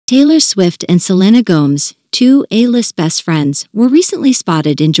Taylor Swift and Selena Gomez, two A-list best friends, were recently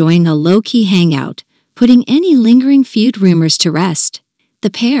spotted enjoying a low-key hangout, putting any lingering feud rumors to rest. The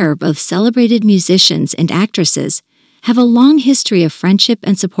pair, both celebrated musicians and actresses, have a long history of friendship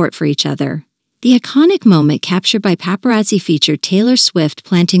and support for each other. The iconic moment captured by paparazzi featured Taylor Swift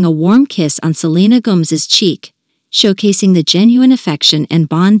planting a warm kiss on Selena Gomez's cheek, showcasing the genuine affection and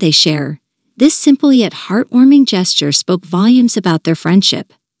bond they share. This simple yet heartwarming gesture spoke volumes about their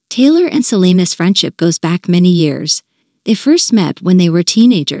friendship. Taylor and Selena's friendship goes back many years. They first met when they were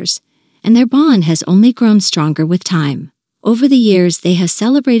teenagers, and their bond has only grown stronger with time. Over the years, they have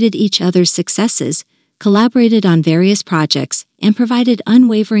celebrated each other's successes, collaborated on various projects, and provided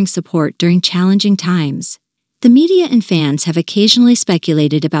unwavering support during challenging times. The media and fans have occasionally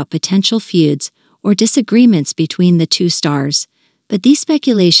speculated about potential feuds or disagreements between the two stars, but these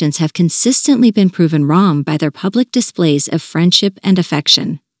speculations have consistently been proven wrong by their public displays of friendship and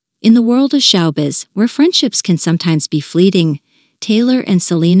affection. In the world of showbiz, where friendships can sometimes be fleeting, Taylor and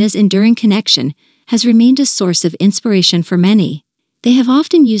Selena's enduring connection has remained a source of inspiration for many. They have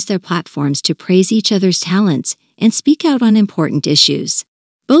often used their platforms to praise each other's talents and speak out on important issues.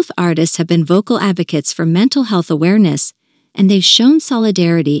 Both artists have been vocal advocates for mental health awareness, and they've shown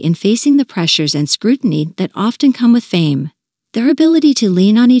solidarity in facing the pressures and scrutiny that often come with fame. Their ability to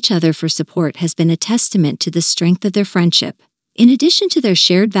lean on each other for support has been a testament to the strength of their friendship. In addition to their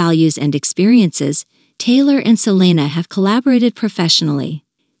shared values and experiences, Taylor and Selena have collaborated professionally.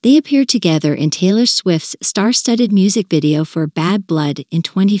 They appeared together in Taylor Swift's star-studded music video for Bad Blood in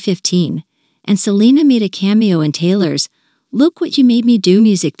 2015, and Selena made a cameo in Taylor's Look What You Made Me Do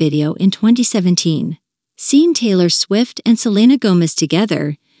music video in 2017. Seeing Taylor Swift and Selena Gomez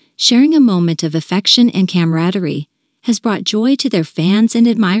together, sharing a moment of affection and camaraderie, has brought joy to their fans and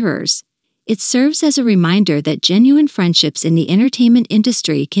admirers. It serves as a reminder that genuine friendships in the entertainment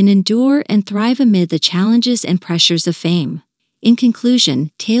industry can endure and thrive amid the challenges and pressures of fame. In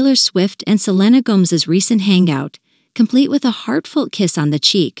conclusion, Taylor Swift and Selena Gomez's recent hangout, complete with a heartfelt kiss on the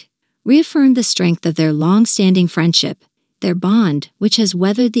cheek, reaffirmed the strength of their long-standing friendship. Their bond, which has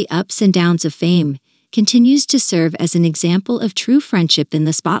weathered the ups and downs of fame, continues to serve as an example of true friendship in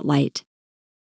the spotlight.